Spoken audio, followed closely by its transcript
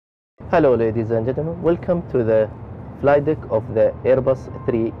Hello ladies and gentlemen, welcome to the flight deck of the Airbus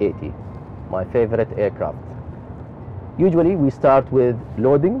A380, my favorite aircraft. Usually we start with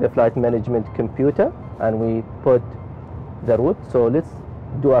loading the flight management computer and we put the route. So let's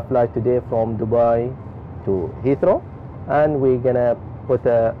do a flight today from Dubai to Heathrow, and we're gonna put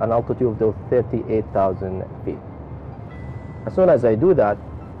an altitude of 38,000 feet. As soon as I do that,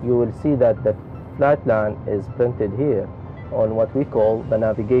 you will see that the flight plan is printed here on what we call the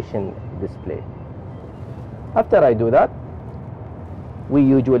navigation display. After I do that, we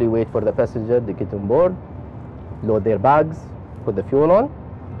usually wait for the passenger to get on board, load their bags, put the fuel on,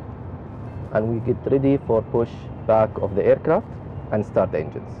 and we get ready for push back of the aircraft and start the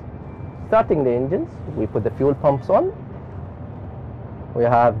engines. Starting the engines, we put the fuel pumps on. We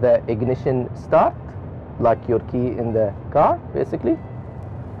have the ignition start, like your key in the car basically,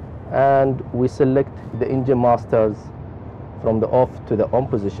 and we select the engine masters from the off to the on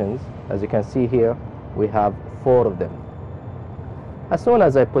positions. As you can see here, we have 4 of them. As soon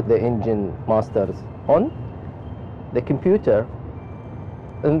as I put the engine masters on, the computer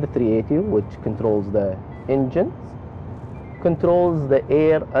in the 380, which controls the engines, controls the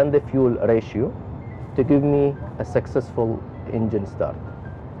air and the fuel ratio to give me a successful engine start.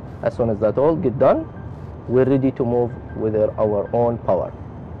 As soon as that all get done, we're ready to move with our own power.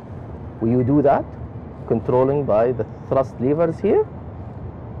 We do that controlling by the thrust levers here,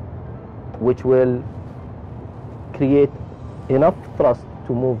 which will create enough thrust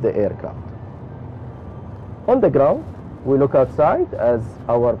to move the aircraft. On the ground, we look outside as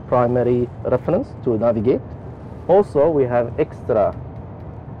our primary reference to navigate. Also, we have extra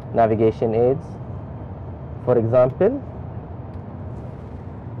navigation aids. For example,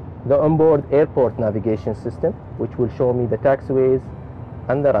 the onboard airport navigation system, which will show me the taxiways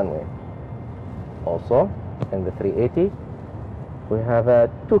and the runway. Also, in the 380, we have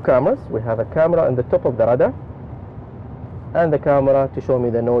 2 cameras. We have a camera on the top of the rudder and the camera to show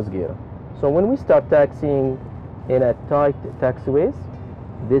me the nose gear. So when we start taxiing in a tight taxiways,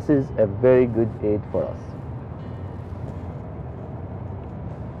 this is a very good aid for us.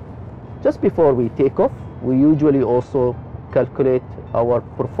 Just before we take off, we usually also calculate our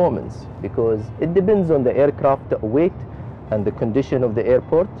performance, because it depends on the aircraft weight and the condition of the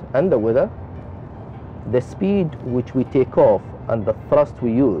airport and the weather. The speed which we take off and the thrust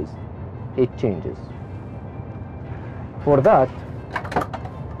we use, it changes. For that,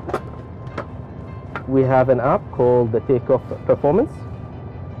 we have an app called the Takeoff Performance.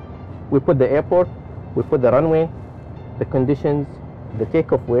 We put the airport, we put the runway, the conditions, the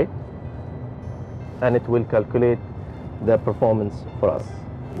takeoff weight, and it will calculate the performance for us.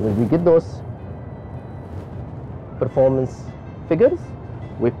 When we get those performance figures,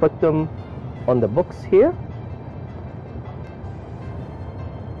 we put them on the box here.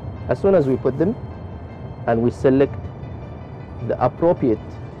 As soon as we put them and we select the appropriate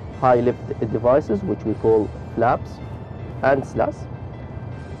high lift devices, which we call flaps and slats,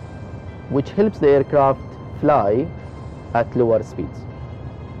 which helps the aircraft fly at lower speeds.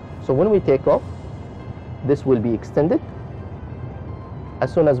 So when we take off, this will be extended.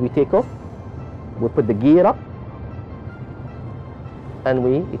 As soon as we take off, we put the gear up and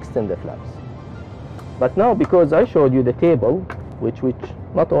we extend the flaps. But now, because I showed you the table, which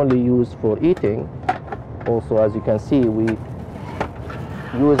not only used for eating, also as you can see, we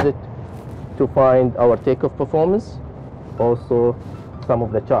use it to find our takeoff performance, also some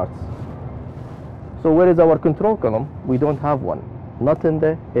of the charts. So where is our control column? We don't have one, not in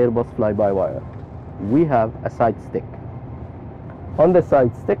the Airbus fly-by-wire. We have a side stick. On the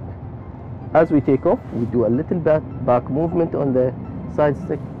side stick, as we take off, we do a little back movement on the side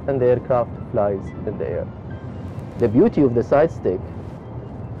stick and the aircraft flies in the air. The beauty of the side stick,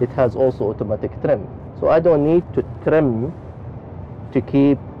 it has also automatic trim. So I don't need to trim to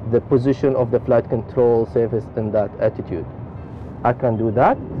keep the position of the flight control surface in that attitude. I can do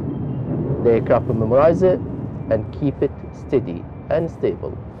that. The aircraft will memorize it and keep it steady and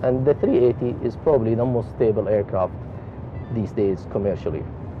stable. And the 380 is probably the most stable aircraft these days commercially.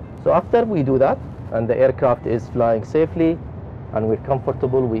 So after we do that and the aircraft is flying safely and we're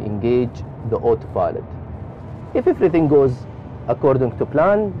comfortable, we engage the autopilot. If everything goes according to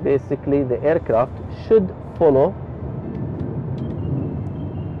plan, basically the aircraft should follow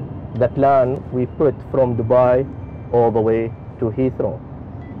the plan we put from Dubai all the way to Heathrow.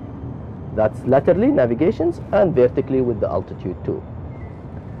 That's laterally navigations and vertically with the altitude too.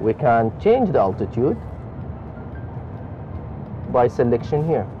 We can change the altitude by selection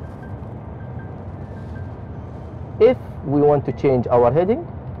here. If we want to change our heading,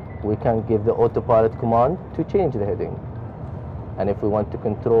 we can give the autopilot command to change the heading. And if we want to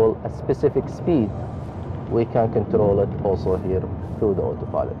control a specific speed, we can control it also here through the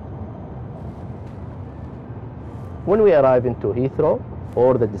autopilot. When we arrive into Heathrow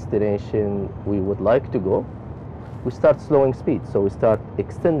or the destination we would like to go, we start slowing speed. So we start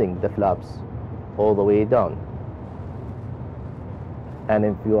extending the flaps all the way down. And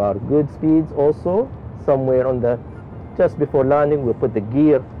if you are good speeds also, somewhere on the, just before landing, we put the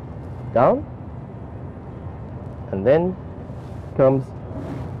gear down, and then comes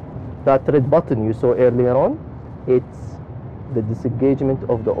that red button you saw earlier on. It's the disengagement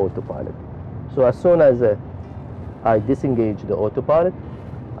of the autopilot. So as soon as I disengage the autopilot,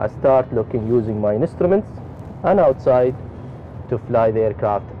 I start looking using my instruments and outside to fly the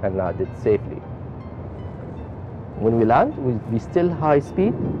aircraft and land it safely. When we land, we'll be still high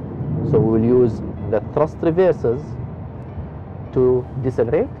speed, so we'll use the thrust reversers to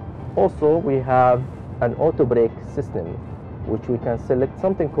decelerate. Also, we have an auto brake system, which we can select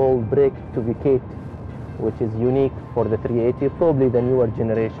something called brake to vacate, which is unique for the 380, probably the newer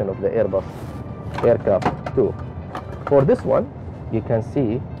generation of the Airbus aircraft too. For this one, you can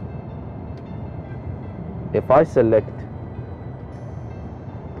see if I select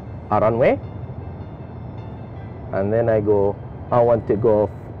a runway and then I want to go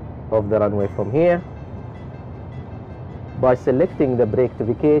off the runway from here, by selecting the brake to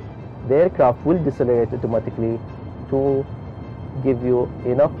vacate, the aircraft will decelerate automatically to give you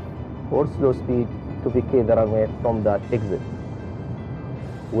enough or slow speed to vacate the runway from that exit,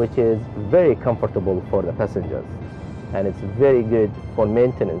 which is very comfortable for the passengers, and it's very good for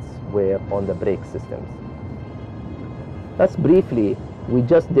maintenance wear on the brake systems. That's briefly, we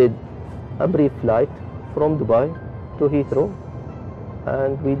just did a brief flight from Dubai to Heathrow,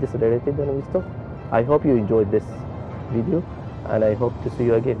 and we decelerated and we stopped. I hope you enjoyed this video, and I hope to see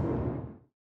you again.